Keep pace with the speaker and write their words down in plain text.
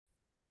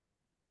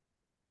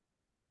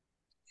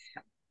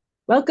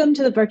Welcome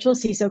to the Virtual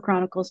CISO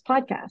Chronicles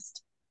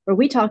podcast, where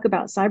we talk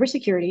about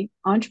cybersecurity,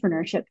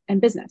 entrepreneurship, and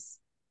business.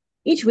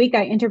 Each week,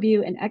 I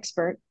interview an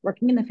expert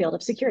working in the field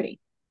of security.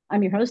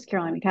 I'm your host,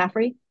 Caroline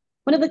McCaffrey,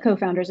 one of the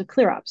co-founders of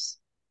ClearOps,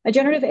 a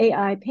generative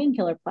AI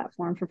painkiller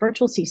platform for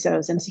virtual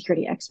CISOs and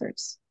security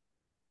experts.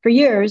 For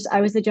years,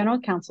 I was the general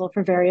counsel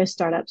for various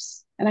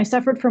startups, and I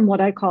suffered from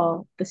what I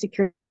call the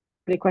security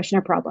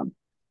questionnaire problem.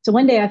 So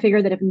one day I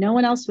figured that if no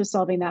one else was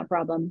solving that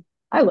problem,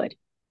 I would.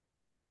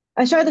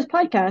 I started this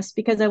podcast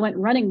because I went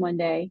running one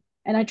day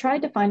and I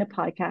tried to find a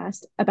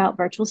podcast about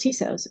virtual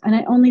CISOs, and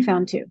I only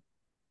found two.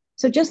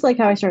 So just like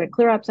how I started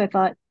ClearOps, I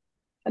thought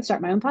I'd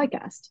start my own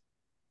podcast.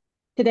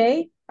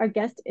 Today, our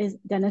guest is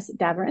Dennis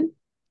Davoren.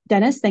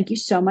 Dennis, thank you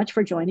so much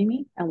for joining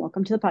me and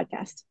welcome to the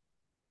podcast.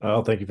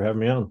 Oh, thank you for having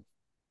me on.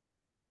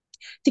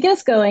 To get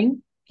us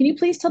going, can you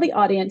please tell the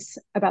audience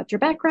about your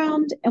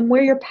background and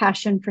where your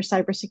passion for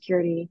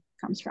cybersecurity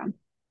comes from?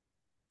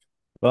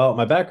 Well,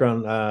 my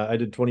background, I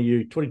did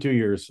 22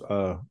 years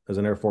as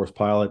an Air Force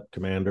pilot,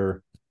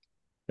 commander,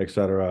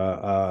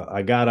 etc.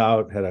 I got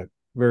out, had a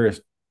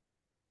various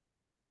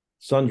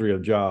sundry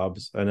of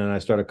jobs, and then I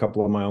started a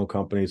couple of my own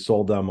companies,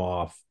 sold them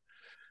off.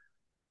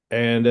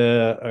 And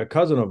a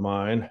cousin of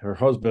mine, her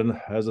husband,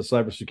 has a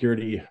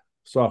cybersecurity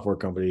software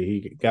company.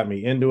 He got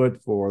me into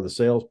it for the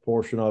sales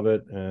portion of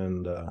it,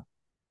 and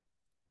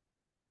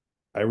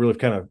I really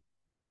kind of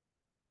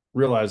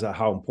realized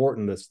how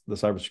important the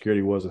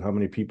cybersecurity was and how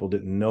many people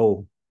didn't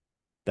know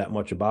that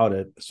much about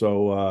it.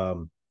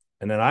 So,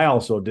 and then I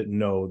also didn't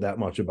know that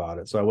much about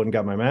it. So I went and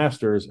got my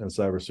master's in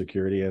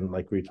cybersecurity. And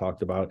like we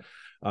talked about,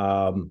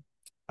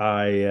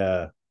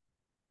 I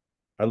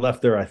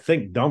left there, I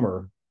think,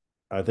 dumber,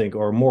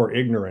 or more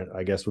ignorant,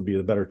 I guess would be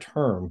the better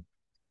term,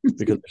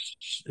 because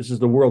this is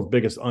the world's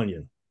biggest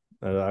onion.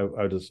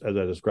 I just, as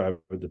I describe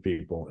it to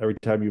people, every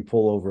time you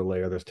pull over a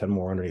layer, there's 10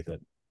 more underneath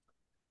it.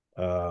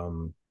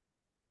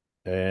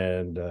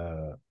 And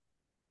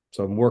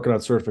so I'm working on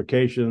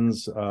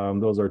certifications.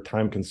 Those are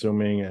time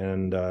consuming,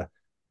 and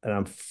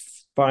I'm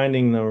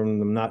finding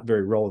them not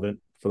very relevant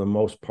for the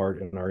most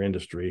part in our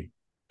industry,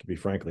 to be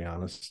frankly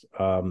honest.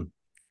 So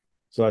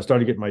I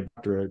started getting my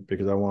doctorate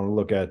because I want to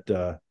look at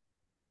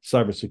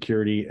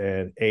cybersecurity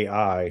and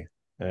AI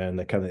and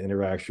the kind of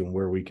interaction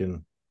where we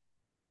can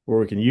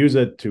use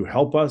it to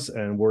help us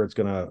and where it's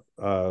going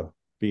to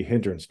be a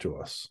hindrance to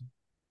us.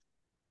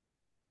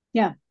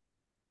 Yeah.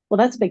 Well,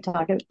 that's a big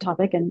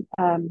topic and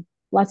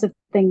lots of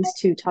things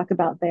to talk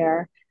about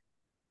there.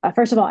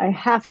 First of all, I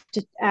have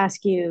to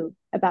ask you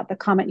about the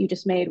comment you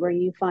just made where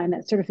you find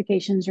that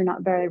certifications are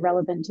not very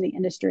relevant to the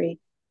industry,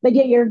 but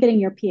yet you're getting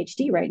your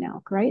PhD right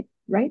now, right?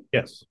 Right?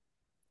 Yes.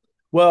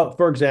 Well,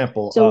 for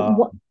example, So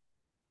what?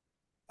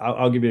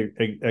 I'll give you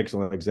an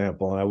excellent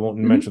example, and I won't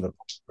Mhm. mention the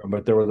program,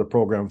 but there was a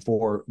program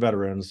for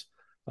veterans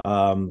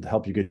to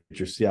help you get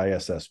your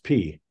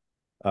CISSP.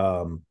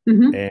 Mhm.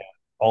 And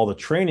all the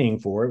training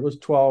for it was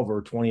 12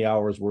 or 20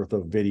 hours worth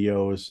of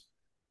videos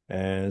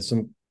and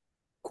some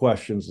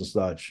questions and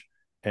such.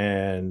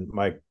 And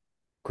my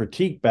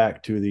critique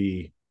back to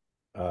the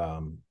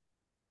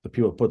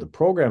people that put the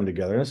program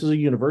together, and this is a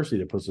university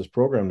that puts this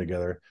program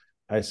together,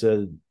 I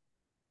said,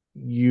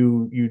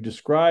 you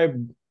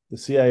describe the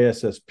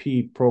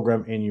CISSP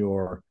program in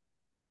your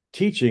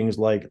teachings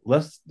like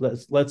let's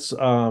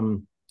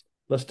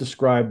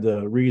describe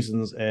the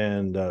reasons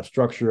and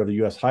structure of the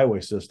U.S.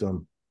 highway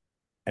system.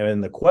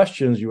 And the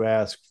questions you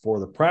ask for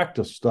the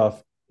practice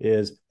stuff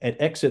is at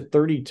exit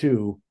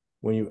 32,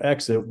 when you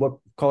exit, what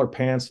color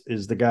pants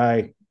is the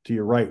guy to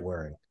your right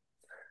wearing?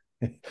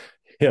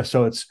 Yeah,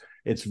 so it's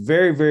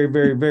very, very,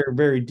 very, very,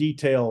 very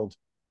detailed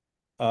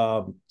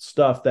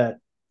stuff that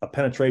a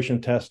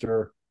penetration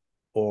tester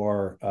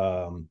or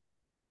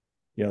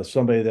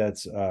somebody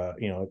that's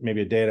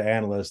maybe a data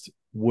analyst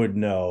would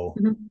know.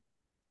 Mhm.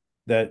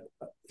 That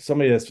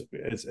somebody that's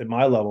it's at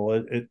my level,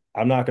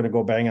 I'm not going to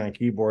go bang on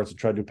keyboards and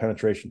try to do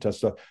penetration test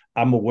stuff.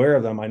 I'm aware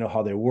of them. I know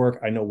how they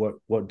work. I know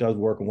what does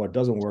work and what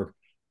doesn't work.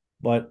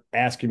 But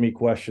asking me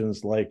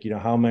questions like,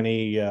 how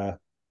many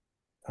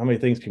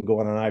things can go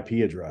on an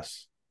IP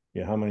address?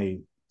 How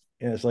many?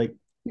 And it's like,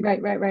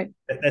 Right.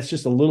 that's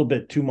just a little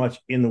bit too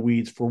much in the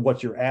weeds for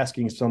what you're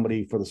asking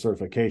somebody for the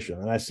certification.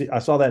 And I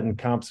saw that in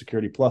Comp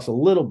Security Plus a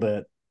little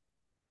bit,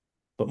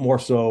 but more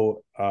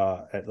so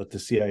at the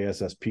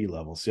CISSP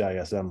level,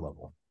 CISM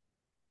level.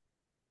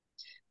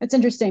 It's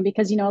interesting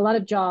because, a lot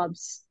of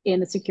jobs in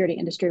the security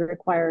industry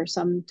require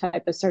some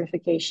type of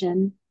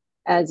certification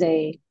as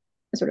a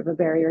sort of a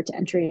barrier to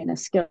entry and a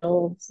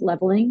skills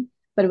leveling.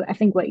 But I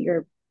think what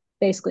you're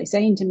basically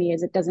saying to me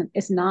is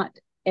it's not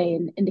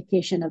an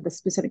indication of the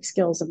specific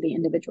skills of the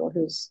individual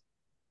who's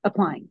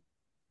applying.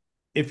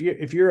 If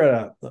you're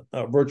at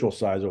a virtual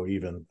CISO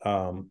even,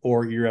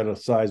 or you're at a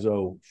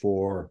CISO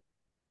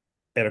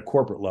at a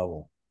corporate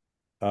level,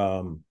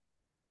 um,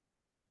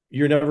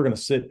 you're never going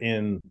to sit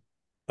in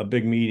a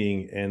big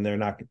meeting and they're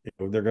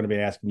going to be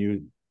asking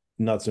you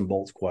nuts and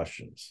bolts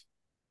questions.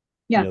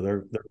 Yeah.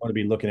 They're going to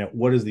be looking at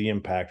what is the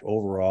impact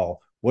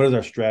overall, what is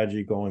our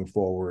strategy going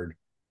forward,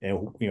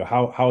 and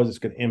how is this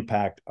going to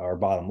impact our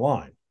bottom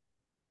line.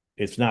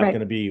 It's not Right.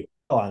 going to be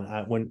on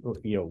when,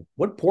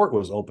 what port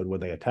was open when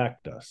they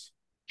attacked us.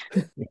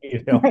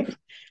 you know,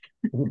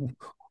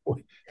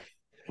 Right.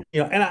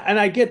 and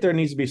I get there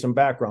needs to be some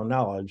background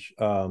knowledge,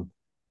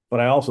 but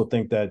I also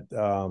think that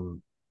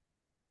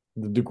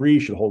the degree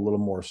should hold a little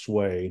more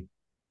sway.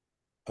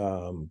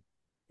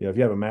 If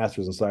you have a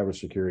master's in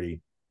cybersecurity,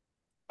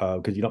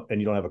 because you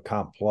don't have a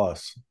comp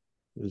plus,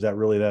 is that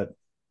really that,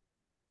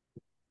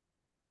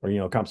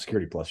 or comp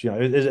security plus?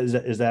 Is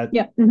that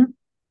Yeah. Mm-hmm.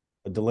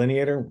 a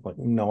delineator? Like,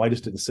 no, I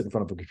just didn't sit in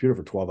front of a computer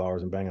for 12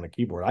 hours and bang on a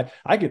keyboard.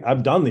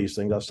 I've done these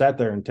things. I've sat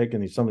there and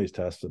taken some of these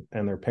tests,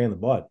 and they're a pain in the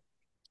butt.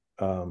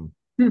 Um,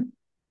 Hmm.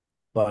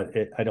 but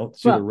I don't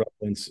see the Well,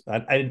 relevance.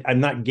 I'm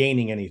not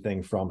gaining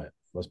anything from it.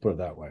 Let's put it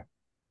that way.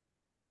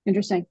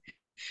 interesting.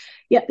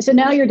 Yeah. So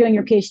now you're doing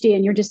your PhD,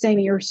 and you're just saying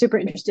that you're super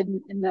interested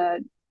in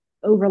the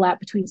overlap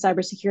between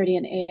cybersecurity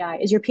and AI.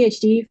 Is your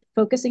PhD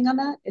focusing on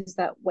that? Is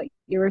that what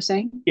you were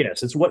saying?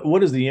 Yes, it's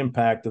what is the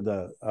impact of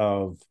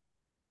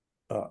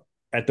uh,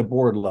 at the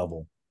board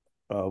level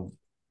of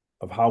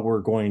how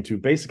we're going to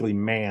basically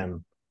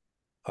man,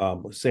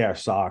 say, our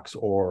SOCs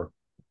or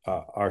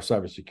our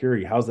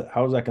cybersecurity. How is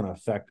that going to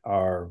affect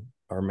our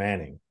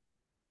manning?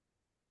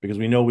 Because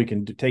we know we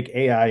can take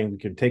AI and we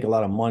can take a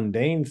lot of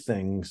mundane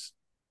things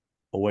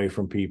away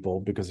from people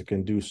because it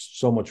can do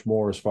so much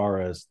more as far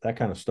as that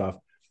kind of stuff.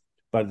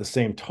 But at the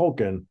same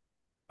token,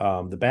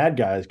 the bad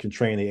guys can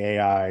train the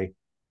AI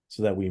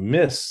so that we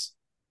miss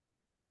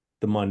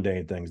the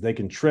mundane things. They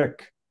can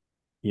trick,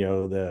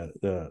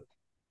 the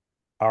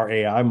our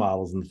AI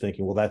models into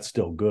thinking, well, that's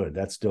still good,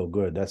 that's still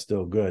good, that's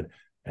still good,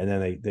 and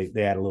then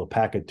they add a little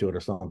packet to it or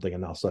something,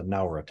 and all of a sudden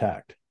now we're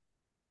attacked.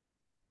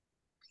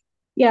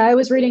 Yeah, I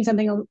was reading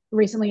something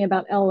recently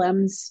about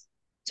LLMs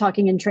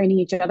talking and training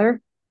each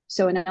other.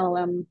 So an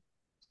LLM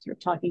sort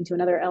of talking to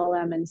another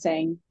LLM and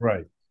saying,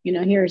 Right.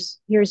 here's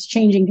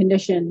changing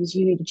conditions.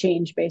 You need to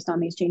change based on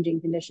these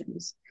changing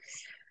conditions.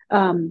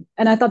 And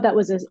I thought that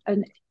was a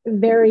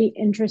very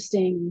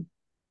interesting.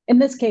 In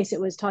this case,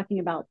 it was talking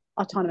about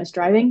autonomous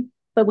driving.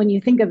 But when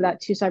you think of that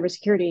to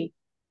cybersecurity,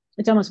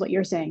 it's almost what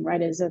you're saying,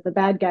 right? Is that the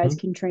bad guys Mm-hmm.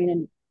 can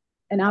train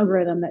an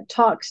algorithm that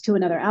talks to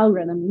another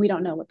algorithm. We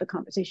don't know what the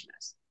conversation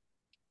is.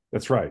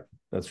 That's right.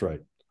 That's right.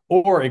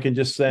 Or it can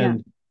just Yeah.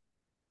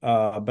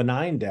 send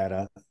benign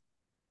data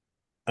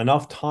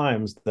enough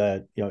times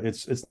that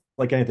it's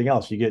like anything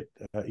else. You get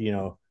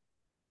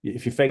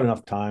if you fake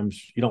enough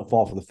times, you don't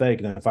fall for the fake,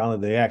 and then finally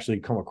they actually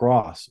come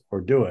across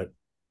or do it,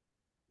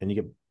 and you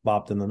get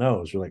bopped in the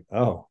nose. You're like,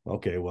 oh,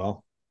 okay,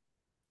 well,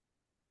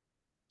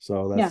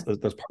 so Yeah.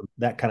 that's part of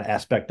that kind of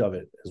aspect of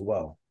it as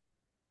well.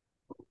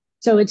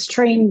 So it's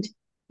trained,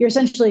 you're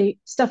essentially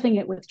stuffing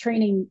it with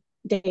training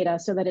data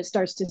so that it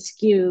starts to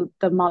skew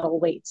the model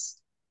weights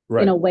in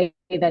Right. a way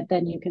that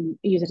then you can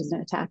use it as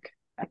an attack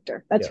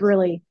vector. That's Yes.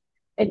 really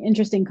an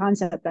interesting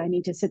concept that I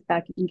need to sit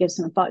back and give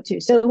some thought to.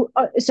 So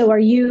are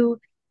you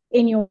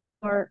in your,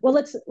 well,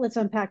 let's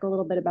unpack a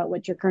little bit about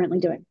what you're currently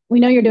doing. We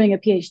know you're doing a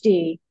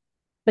PhD,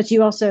 but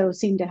you also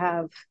seem to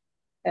have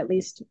at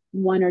least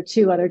one or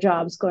two other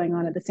jobs going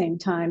on at the same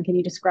time. Can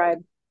you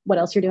describe what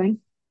else you're doing?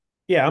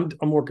 Yeah,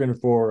 I'm working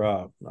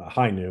for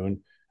High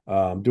Noon,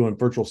 doing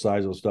virtual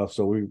CISO stuff.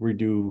 So we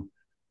do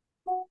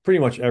pretty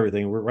much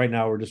everything. Right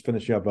now we're just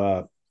finishing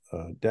up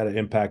data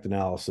impact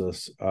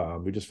analysis.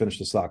 We just finished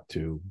the SOC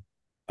 2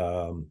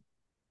 um,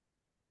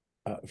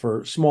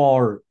 for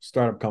smaller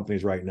startup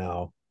companies right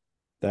now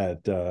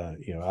that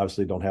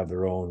obviously don't have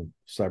their own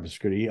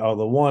cybersecurity.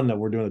 The one that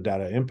we're doing the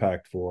data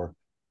impact for,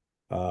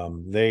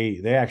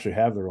 they actually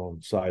have their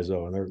own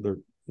CISO, and they're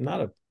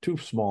not too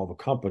small of a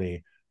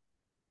company,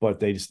 but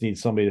they just need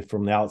somebody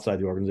from the outside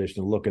the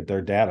organization to look at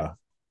their data.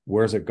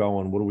 Where's it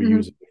going? What do we Mm-hmm.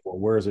 use it for?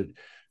 Where is it?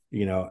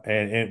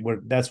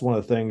 That's one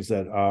of the things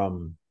that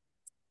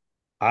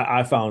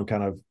I found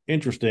kind of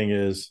interesting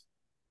is,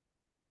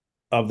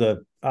 of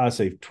the, I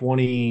say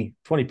 20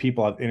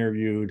 people I've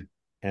interviewed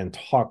and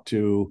talked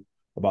to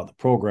about the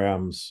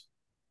programs,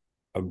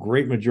 a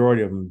great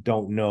majority of them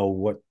don't know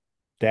what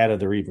data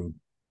they're even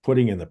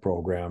putting in the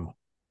program,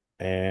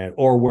 and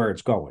or where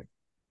it's going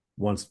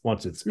once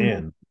it's Mm-hmm.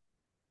 in.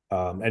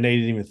 And they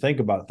didn't even think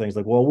about things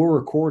like, well, we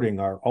record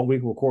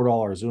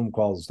all our Zoom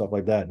calls and stuff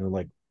like that. And they're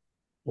like,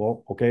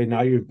 well, okay,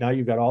 now you've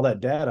got all that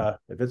data.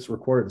 If it's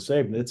recorded and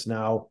saved, it's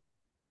now,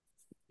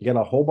 you got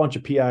a whole bunch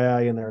of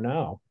PII in there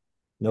now.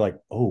 And they're like,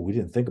 oh, we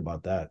didn't think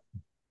about that.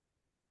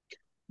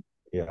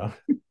 Yeah.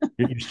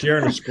 You're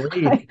sharing a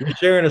screen. I, You're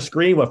sharing a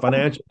screen with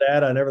financial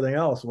data and everything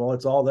else. Well,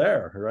 it's all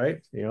there, right?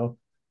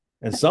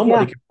 And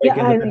somebody yeah, can break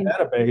yeah. into I the mean,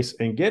 database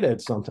and get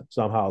it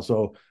somehow.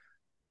 So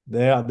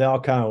they all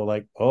kind of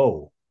like,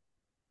 oh,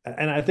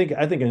 and I think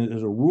as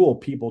a rule,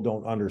 people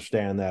don't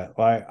understand that.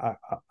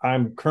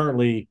 I'm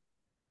currently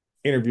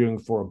interviewing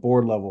for a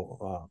board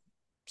level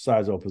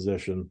CISO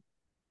position,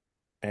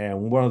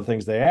 and one of the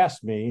things they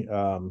asked me,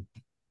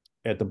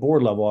 at the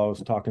board level, I was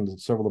talking to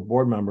several of the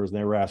board members, and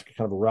they were asking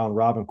kind of a round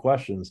robin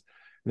questions.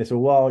 And they said,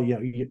 "Well,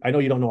 I know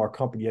you don't know our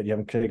company yet; you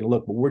haven't taken a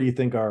look, but where do you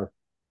think our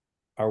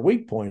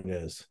weak point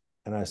is?"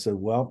 And I said,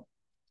 "Well,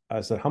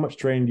 I said, how much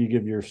training do you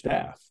give your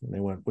staff? And they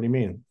went, what do you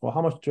mean? Well,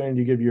 how much training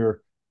do you give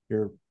your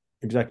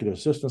executive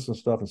assistants and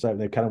stuff? And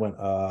they kind of went,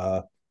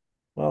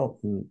 well,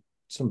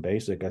 some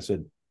basic. I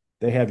said,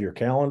 they have your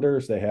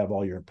calendars, they have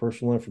all your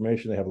personal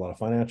information, they have a lot of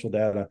financial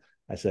data.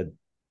 I said,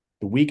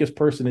 the weakest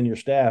person in your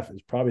staff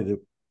is probably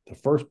the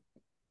first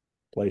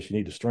place you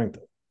need to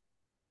strengthen.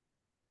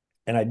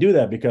 And I do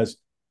that because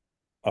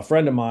a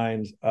friend of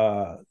mine,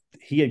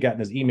 he had gotten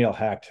his email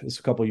hacked this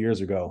a couple of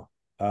years ago.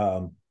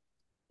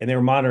 And they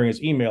were monitoring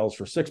his emails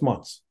for 6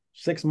 months.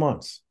 6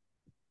 months.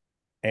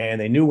 And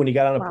they knew when he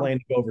got on a plane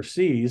to go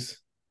overseas,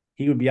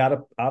 he would be out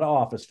of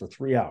office for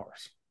 3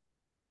 hours.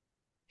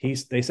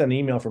 They sent an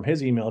email from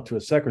his email to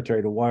his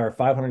secretary to wire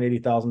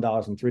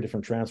 $580,000 in 3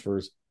 different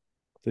transfers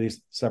to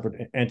these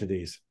separate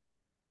entities.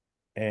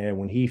 And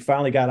when he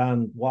finally got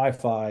on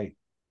Wi-Fi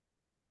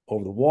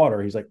over the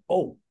water, he's like,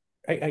 oh,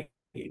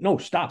 no,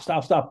 stop.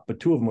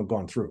 But 2 of them had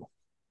gone through.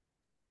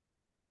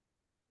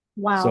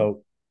 Wow.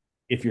 So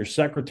if your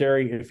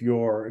secretary, if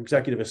your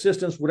executive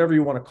assistants, whatever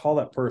you want to call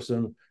that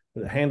person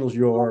that handles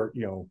your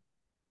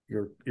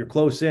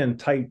close in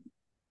tight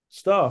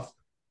stuff,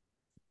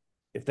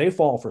 if they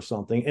fall for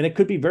something, and it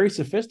could be very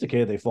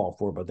sophisticated they fall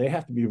for, but they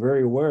have to be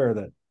very aware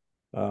that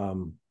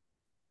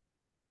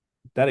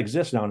that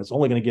exists now, and it's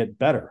only going to get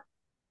better.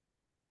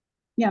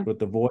 Yeah. With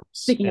the voice.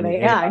 Speaking of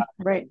AI,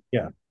 right.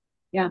 Yeah.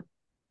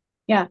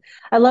 Yeah.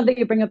 I love that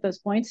you bring up those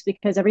points,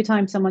 because every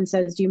time someone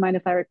says, do you mind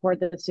if I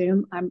record the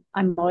Zoom?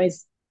 I'm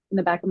always in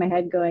the back of my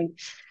head going,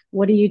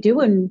 what are you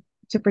doing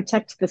to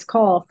protect this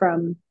call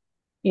from,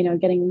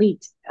 getting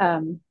leaked?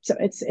 So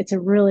it's a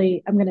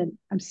really,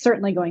 I'm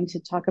certainly going to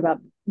talk about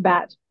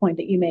that point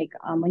that you make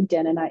on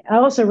LinkedIn. And I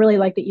also really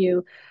like that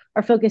you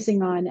are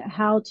focusing on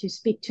how to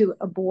speak to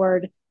a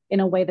board in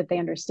a way that they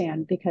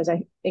understand, because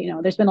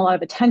there's been a lot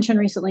of attention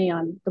recently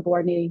on the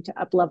board needing to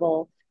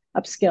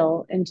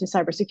upskill into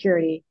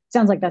cybersecurity.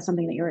 Sounds like that's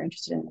something that you're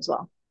interested in as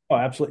well. Oh,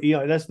 absolutely.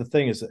 That's the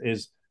thing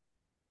is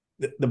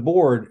the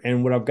board,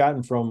 and what I've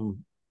gotten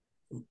from,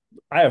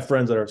 I have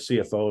friends that are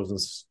CFOs and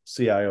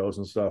CIOs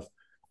and stuff.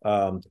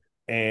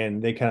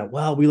 And they kind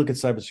of, we look at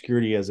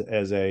cybersecurity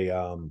as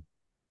a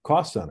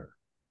cost center.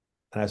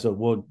 And I said,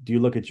 well, do you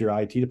look at your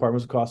IT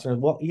department as a cost center?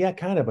 Well, yeah,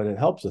 kind of, but it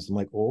helps us. I'm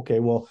like, well, okay,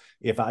 well,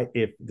 if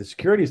the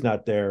security is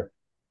not there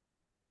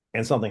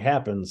and something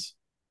happens,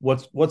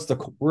 where's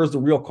the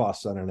real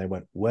cost center? And they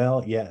went,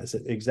 well, yeah. I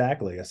said,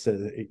 exactly. I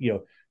said,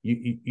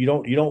 you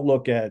don't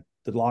look at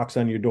the locks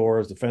on your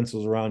doors, the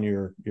fences around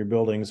your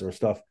buildings or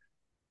stuff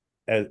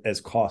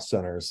as cost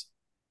centers.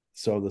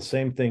 So the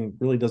same thing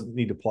really doesn't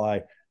need to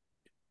apply.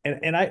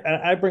 And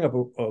I bring up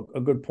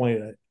a good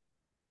point.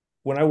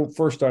 When I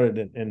first started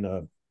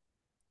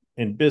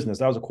in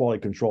business, I was a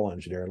quality control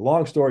engineer.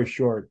 Long story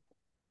short,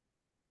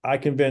 I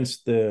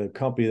convinced the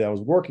company that I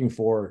was working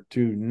for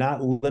to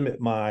not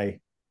limit my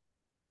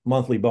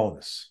monthly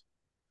bonus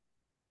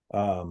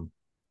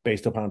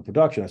based upon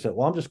production. I said,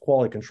 well, I'm just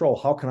quality control.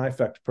 How can I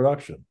affect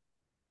production?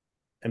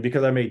 And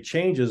because I made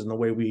changes in the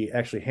way we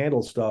actually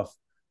handled stuff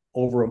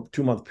over a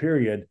 2-month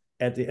period,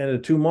 at the end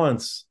of 2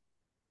 months,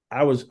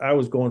 I was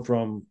going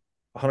from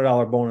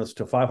 $100 bonus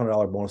to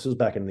 $500 bonuses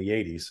back in the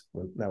 80s.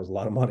 When that was a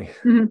lot of money.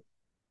 Mm-hmm.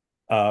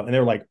 And they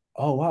were like,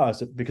 oh, wow. I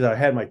said, because I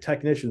had my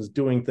technicians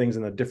doing things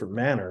in a different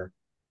manner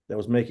that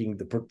was making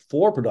the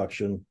floor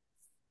production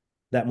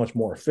that much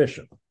more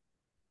efficient.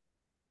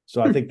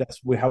 So I think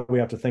that's how we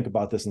have to think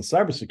about this in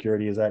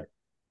cybersecurity, is that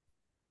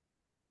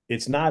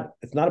it's not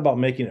about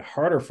making it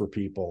harder for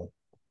people.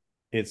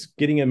 It's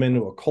getting them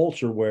into a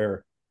culture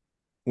where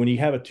when you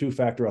have a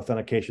 2-factor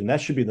authentication, that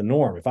should be the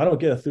norm. If I don't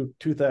get a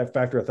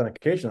 2-factor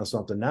authentication on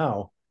something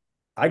now,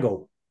 I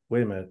go,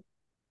 wait a minute,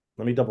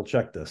 let me double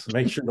check this,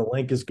 make sure the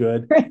link is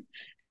good.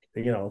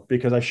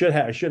 Because I should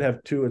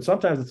have 2. And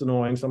sometimes it's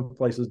annoying. Some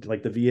places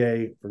like the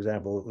VA, for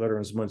example,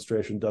 Veterans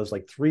Administration, does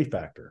like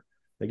 3-factor.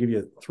 They give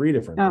you 3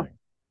 different things.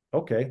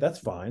 Okay, that's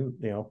fine.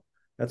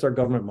 That's our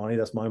government money.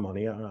 That's my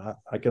money.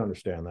 I can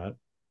understand that.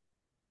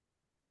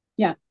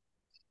 Yeah.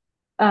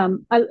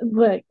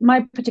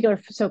 My particular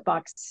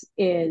soapbox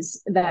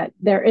is that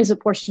there is a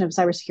portion of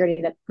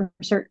cybersecurity that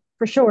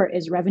for sure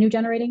is revenue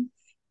generating.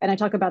 And I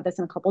talk about this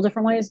in a couple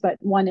different ways, but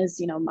one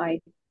is, my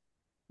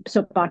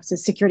soapbox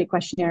is security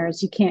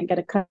questionnaires. You can't get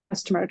a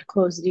customer to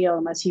close the deal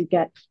unless you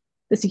get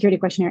the security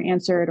questionnaire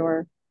answered,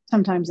 or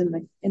sometimes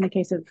in the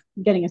case of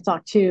getting a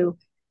SOC 2.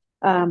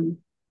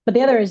 But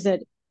the other is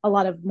that a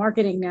lot of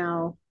marketing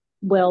now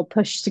will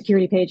push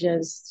security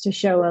pages to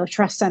show a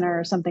trust center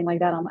or something like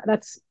that.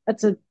 That's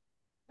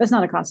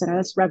not a cost center.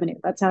 That's revenue.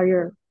 That's how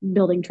you're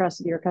building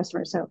trust with your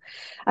customers. So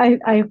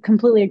I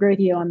completely agree with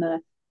you on the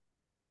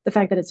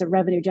fact that it's a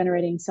revenue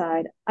generating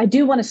side. I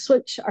do want to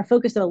switch our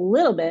focus a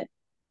little bit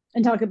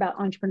and talk about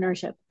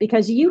entrepreneurship,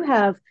 because you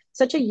have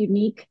such a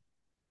unique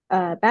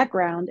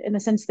background in the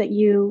sense that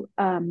you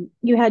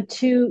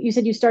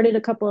said you started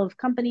a couple of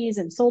companies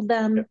and sold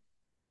them. Yeah.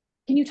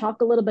 Can you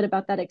talk a little bit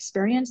about that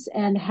experience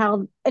and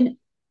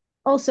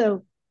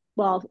also,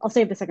 well, I'll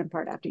save the second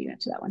part after you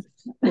answer that one.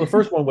 Well, the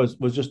first one was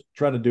just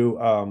trying to do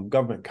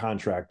government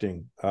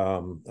contracting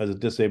as a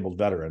disabled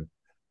veteran.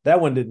 that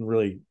one didn't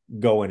really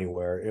go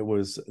anywhere. It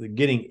was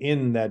getting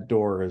in that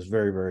door is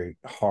very, very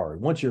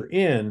hard. Once you're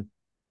in,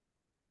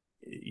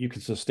 you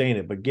can sustain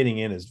it, but getting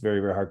in is very,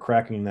 very hard.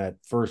 Cracking that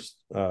first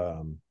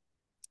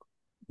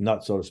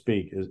nut, so to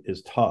speak,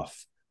 is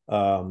tough.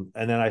 And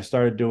then I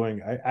started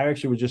doing, I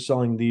actually was just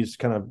selling these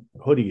kind of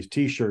hoodies,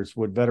 t-shirts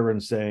with veteran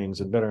sayings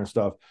and veteran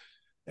stuff.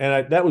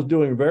 And that was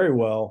doing very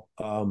well.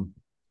 Went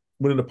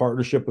into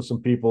partnership with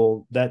some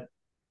people that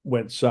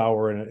went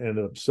sour and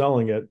ended up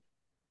selling it.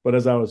 But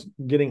as I was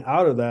getting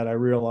out of that, I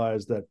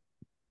realized that,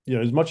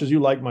 as much as you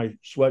like my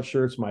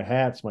sweatshirts, my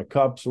hats, my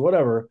cups, or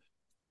whatever,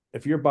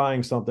 if you're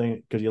buying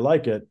something because you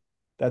like it,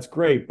 that's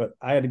great. But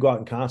I had to go out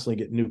and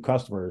constantly get new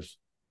customers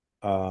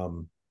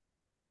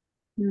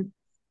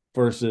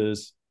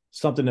versus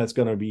something that's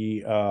going to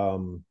be,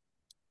 call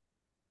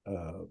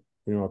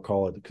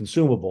it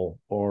consumable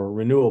or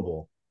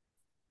renewable.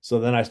 So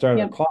then I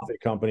started a coffee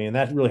company, and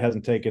that really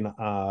hasn't taken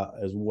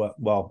as well.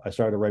 Well, I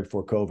started right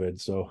before COVID,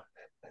 so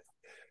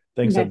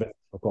things have been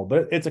difficult.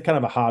 But it's a kind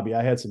of a hobby.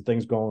 I had some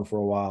things going for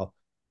a while,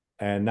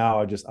 and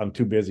now I'm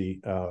too busy.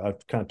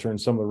 I've kind of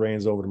turned some of the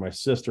reins over to my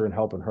sister and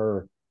helping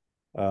her,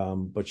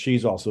 but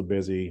she's also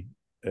busy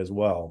as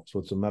well. So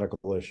it's a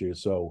medical issue.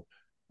 So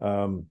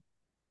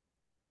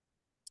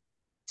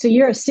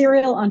you're a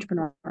serial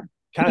entrepreneur.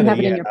 Kind of,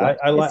 yeah.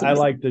 I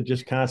like to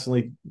just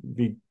constantly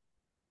be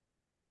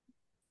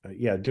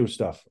do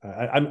stuff.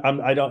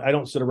 I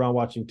don't sit around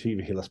watching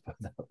TV. Let's put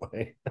it that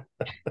way.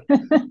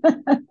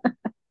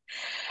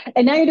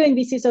 And now you're doing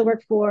vCISO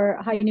work for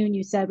High Noon.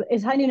 You said,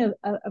 is High Noon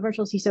a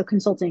virtual CISO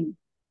consulting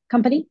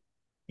company?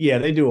 Yeah,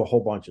 they do a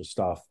whole bunch of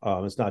stuff.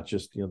 It's not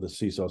just the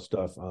CISO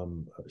stuff.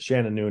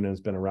 Shannon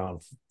Noonan's been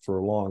around for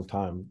a long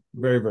time.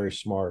 Very, very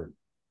smart,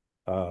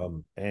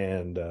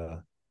 and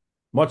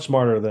much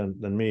smarter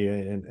than me.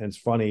 And it's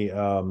funny.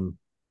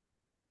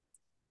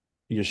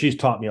 She's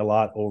taught me a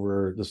lot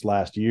over this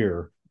last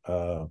year,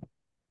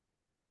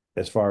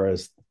 as far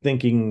as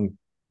thinking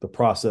the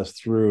process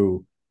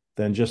through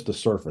than just the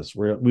surface.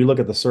 We look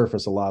at the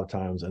surface a lot of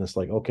times, and it's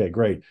like, okay,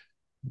 great,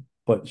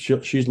 but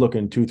she's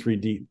looking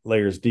 2-3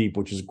 layers deep,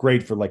 which is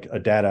great for like a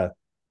data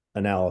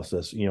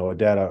analysis,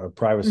 a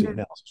privacy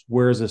analysis.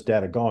 Where is this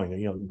data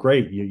going?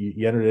 Great,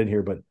 you entered it in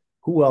here, but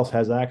who else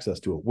has access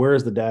to it? Where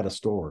is the data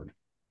stored?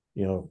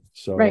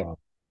 So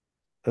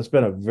that's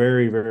been a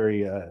very,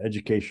 very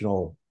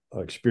educational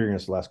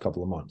experience the last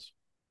couple of months.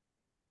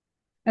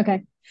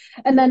 Okay.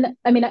 And then,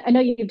 I mean, I know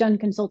you've done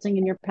consulting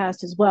in your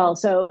past as well.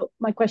 So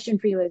my question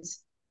for you is,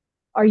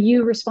 are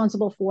you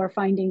responsible for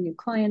finding new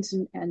clients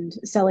and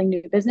selling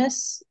new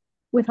business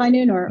with High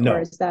Noon, or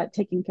is that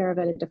taking care of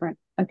it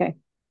okay.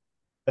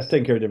 That's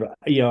taking care of different.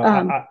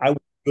 I was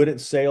good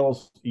at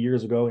sales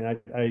years ago, and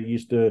I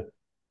used to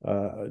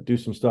do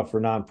some stuff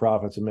for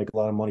nonprofits and make a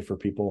lot of money for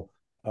people.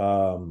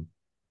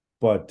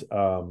 But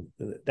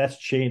that's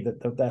changed.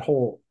 That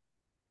whole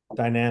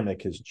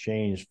dynamic has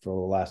changed for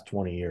the last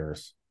 20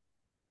 years.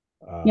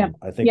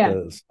 I think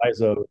the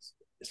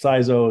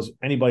CISOs,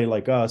 anybody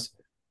like us,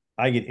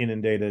 I get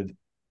inundated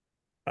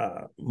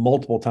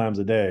multiple times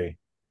a day,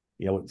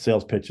 with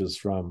sales pitches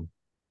from,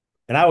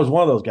 and I was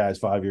one of those guys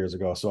 5 years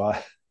ago. So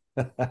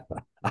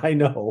I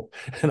know,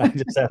 and I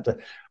just have to,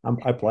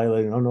 I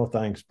politely, no,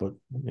 thanks, but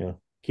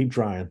keep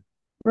trying.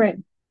 Right.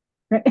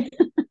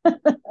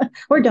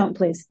 Or don't,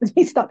 please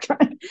stop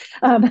trying.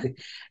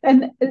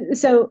 And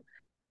so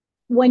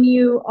when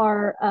you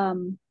are,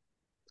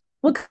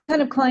 what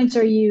kind of clients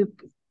are you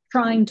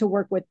trying to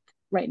work with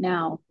right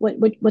now?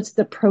 What's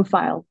the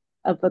profile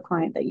of the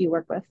client that you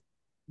work with?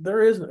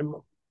 There is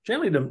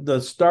generally the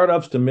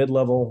startups to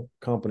mid-level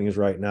companies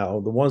right now,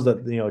 the ones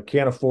that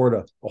can't afford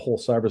a whole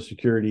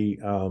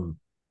cybersecurity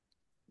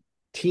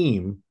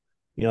team.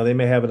 They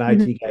may have an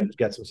IT guy who's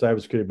got some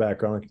cybersecurity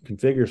background and can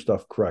configure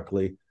stuff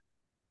correctly,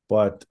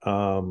 but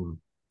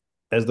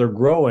as they're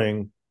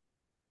growing,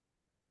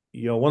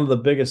 one of the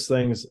biggest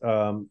things,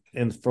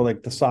 and for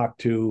like the SOC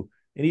 2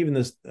 and even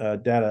this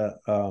data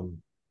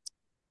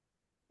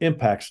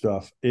impact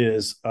stuff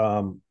is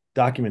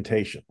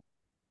documentation.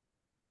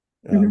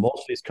 Most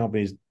of these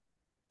companies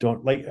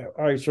don't like.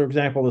 All right, so for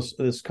example,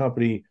 this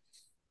company,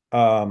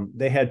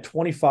 they had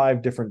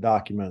 25 different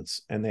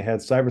documents, and they had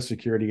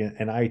cybersecurity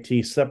and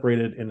IT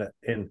separated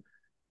in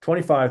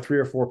 25 3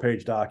 or 4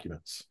 page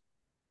documents.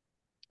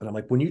 And I'm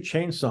like, when you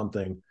change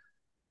something,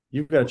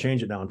 you've got to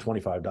change it now in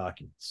 25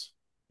 documents.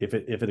 If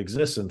it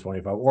exists in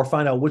 25, or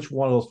find out which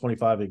one of those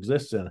 25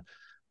 exists in.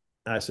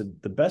 And I said,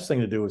 the best thing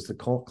to do is to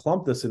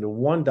clump this into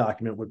one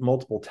document with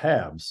multiple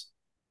tabs.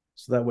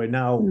 So that way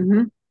now,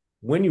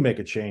 when you make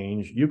a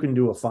change, you can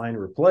do a find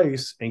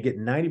replace and get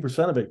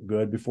 90% of it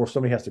good before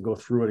somebody has to go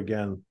through it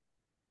again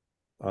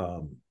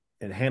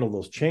and handle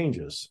those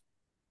changes.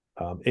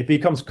 It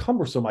becomes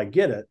cumbersome, I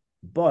get it,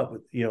 but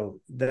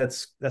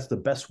that's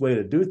the best way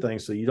to do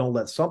things, so you don't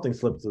let something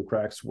slip through the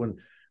cracks when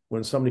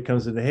somebody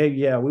comes in, hey,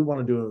 yeah, we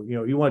want to do,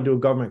 you want to do a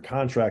government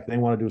contract, they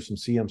want to do some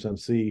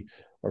CMMC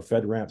or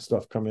FedRAMP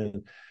stuff come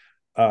in,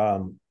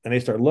 and they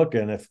start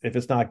looking. If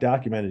it's not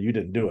documented, you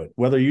didn't do it.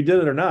 Whether you did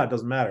it or not, it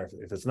doesn't matter.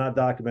 If it's not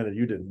documented,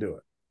 you didn't do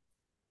it.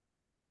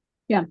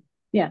 Yeah.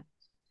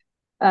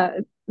 Yeah.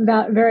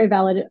 Very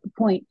valid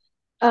point.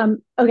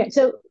 Okay.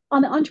 So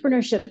on the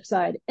entrepreneurship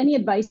side, any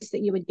advice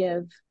that you would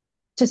give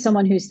to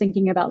someone who's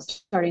thinking about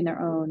starting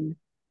their own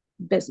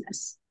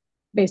business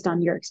based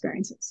on your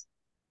experiences?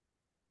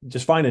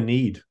 Just find a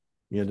need,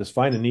 just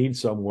find a need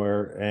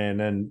somewhere, and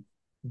then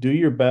do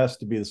your best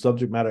to be the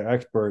subject matter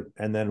expert.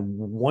 And then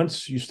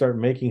once you start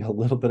making a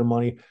little bit of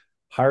money,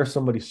 hire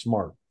somebody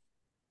smart.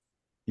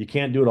 You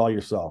can't do it all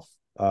yourself.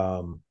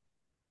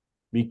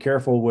 Be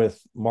careful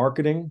with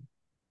marketing.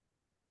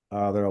 There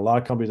are a lot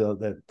of companies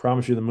that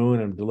promise you the moon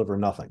and deliver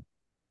nothing.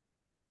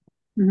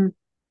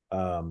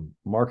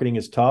 Marketing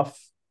is tough.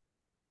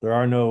 There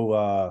are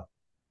no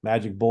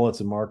magic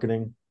bullets in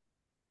marketing,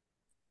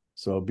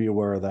 so be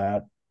aware of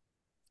that.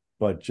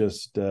 But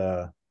just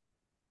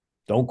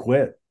don't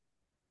quit.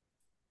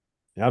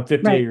 I'm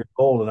 58 Right. years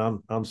old,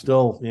 and I'm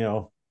still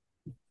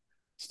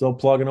still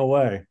plugging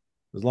away.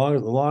 As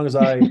long as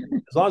I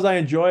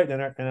enjoy it,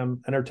 and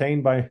I'm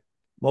entertained by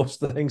most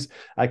things,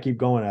 I keep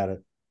going at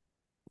it.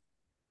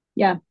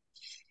 Yeah.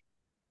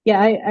 Yeah.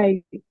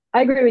 I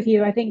agree with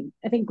you. I think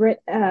grit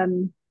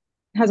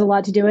has a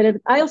lot to do with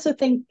it. I also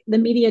think the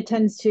media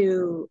tends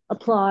to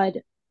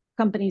applaud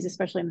companies,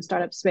 especially in the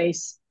startup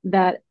space,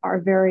 that are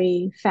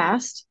very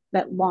fast,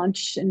 that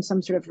launch in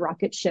some sort of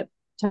rocket ship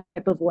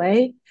type of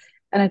way.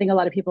 And I think a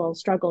lot of people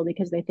struggle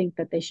because they think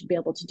that they should be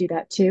able to do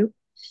that too.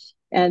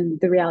 And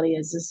the reality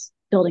is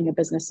building a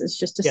business is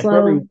just a Yeah, for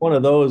every slow one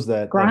of those that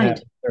have,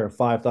 grind. there are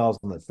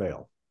 5,000 that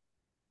fail.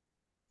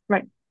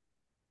 Right.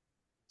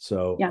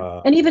 So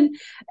Yeah. And even and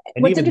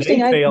what's even they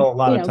interesting, fail a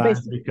lot of times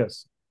based,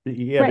 because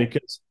right.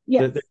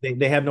 Yes.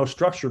 they have no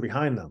structure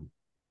behind them.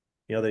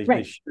 They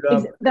Right. shoot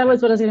up. That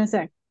was what I was going to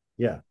say.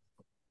 Yeah,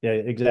 yeah,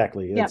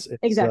 exactly. Yeah, It's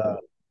exactly.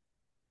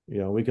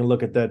 we can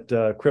look at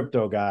that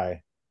crypto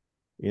guy,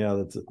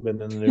 that's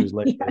been in the news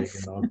lately.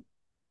 Yes.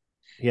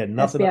 He had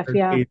nothing SBF.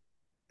 Yeah. underneath,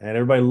 and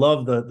everybody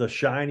loved the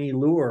shiny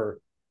lure,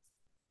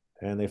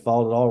 and they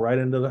followed it all right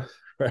into the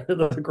right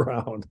into the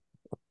ground.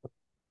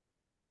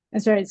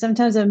 That's right.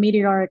 Sometimes a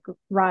meteoric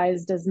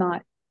rise does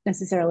not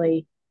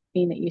necessarily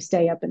mean that you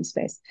stay up in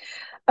space.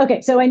 Okay,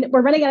 so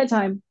we're running out of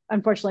time.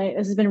 Unfortunately,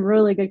 this has been a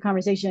really good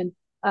conversation,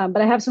 but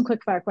I have some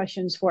quick fire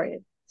questions for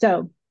you.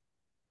 So,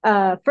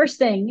 first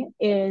thing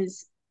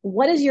is,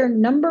 what is your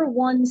number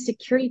one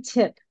security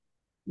tip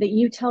that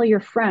you tell your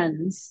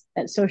friends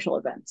at social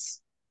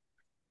events?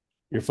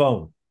 Your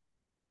phone,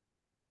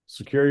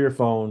 secure your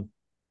phone.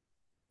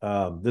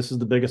 This is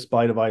the biggest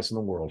spy device in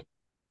the world,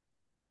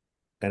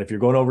 and if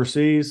you're going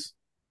overseas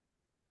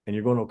and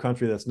you're going to a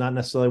country that's not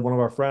necessarily one of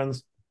our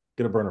friends,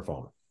 get a burner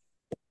phone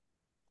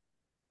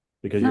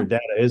because your No,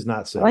 data is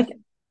not I safe. like it.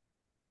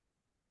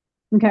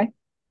 Okay.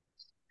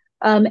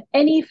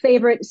 Any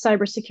favorite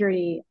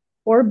cybersecurity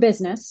or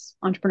business,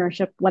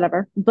 entrepreneurship,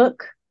 whatever,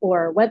 book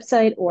or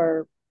website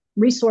or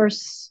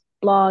resource,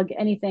 blog,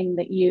 anything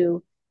that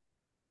you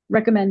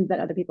recommend that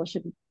other people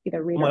should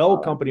either read My or old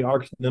follow? company,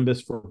 Arc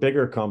Nimbus, for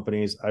bigger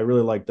companies, I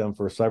really like them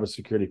for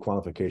cybersecurity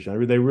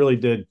quantification. They really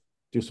did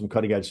do some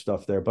cutting edge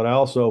stuff there. But I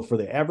also, for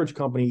the average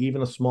company,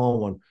 even a small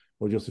one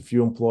with just a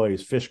few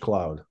employees, Fish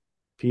Cloud,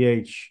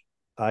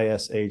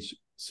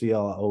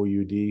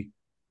 PHISHCLOUD.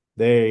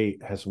 They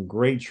have some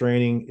great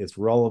training. It's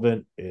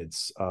relevant.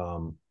 It's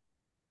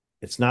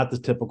not the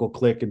typical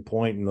click and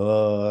point and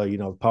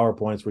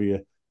PowerPoints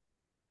where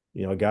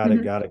got it,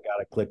 Mm-hmm. got it,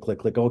 got it, click, click,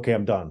 click. Okay,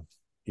 I'm done.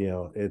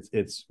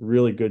 It's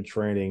really good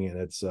training,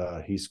 and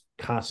he's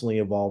constantly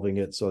evolving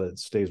it so that it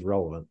stays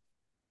relevant.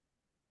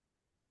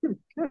 Oh,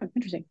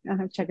 interesting. I'll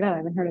have to check it out. I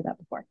haven't heard of that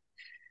before.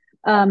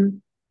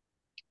 Um,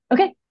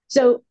 okay.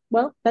 So,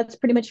 well, that's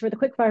pretty much for the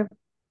quick fire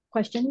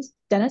questions.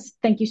 Dennis,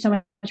 thank you so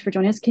much for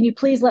joining us. Can you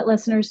please let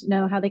listeners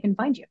know how they can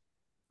find you?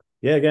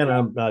 Yeah, again,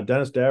 I'm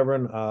Dennis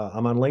Davoren.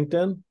 I'm on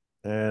LinkedIn,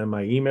 and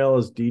my email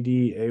is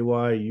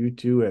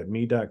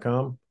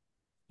ddayou2@me.com.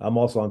 I'm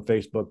also on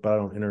Facebook, but I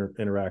don't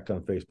interact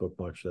on Facebook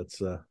much.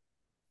 That's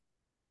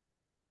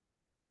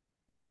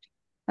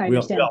I we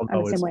understand. all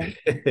I'm the know same way.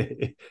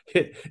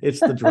 it's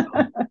the drum.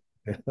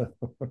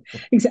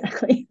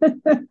 Exactly. All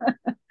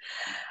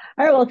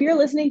right. Well, if you're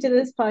listening to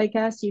this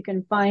podcast, you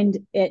can find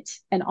it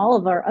and all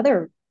of our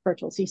other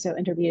virtual CISO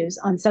interviews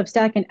on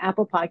Substack and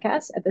Apple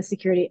Podcasts at the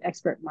Security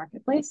Expert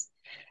Marketplace.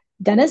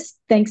 Dennis,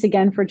 thanks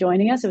again for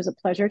joining us. It was a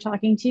pleasure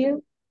talking to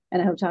you,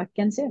 and I hope to talk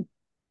again soon.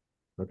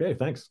 Okay,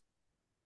 thanks.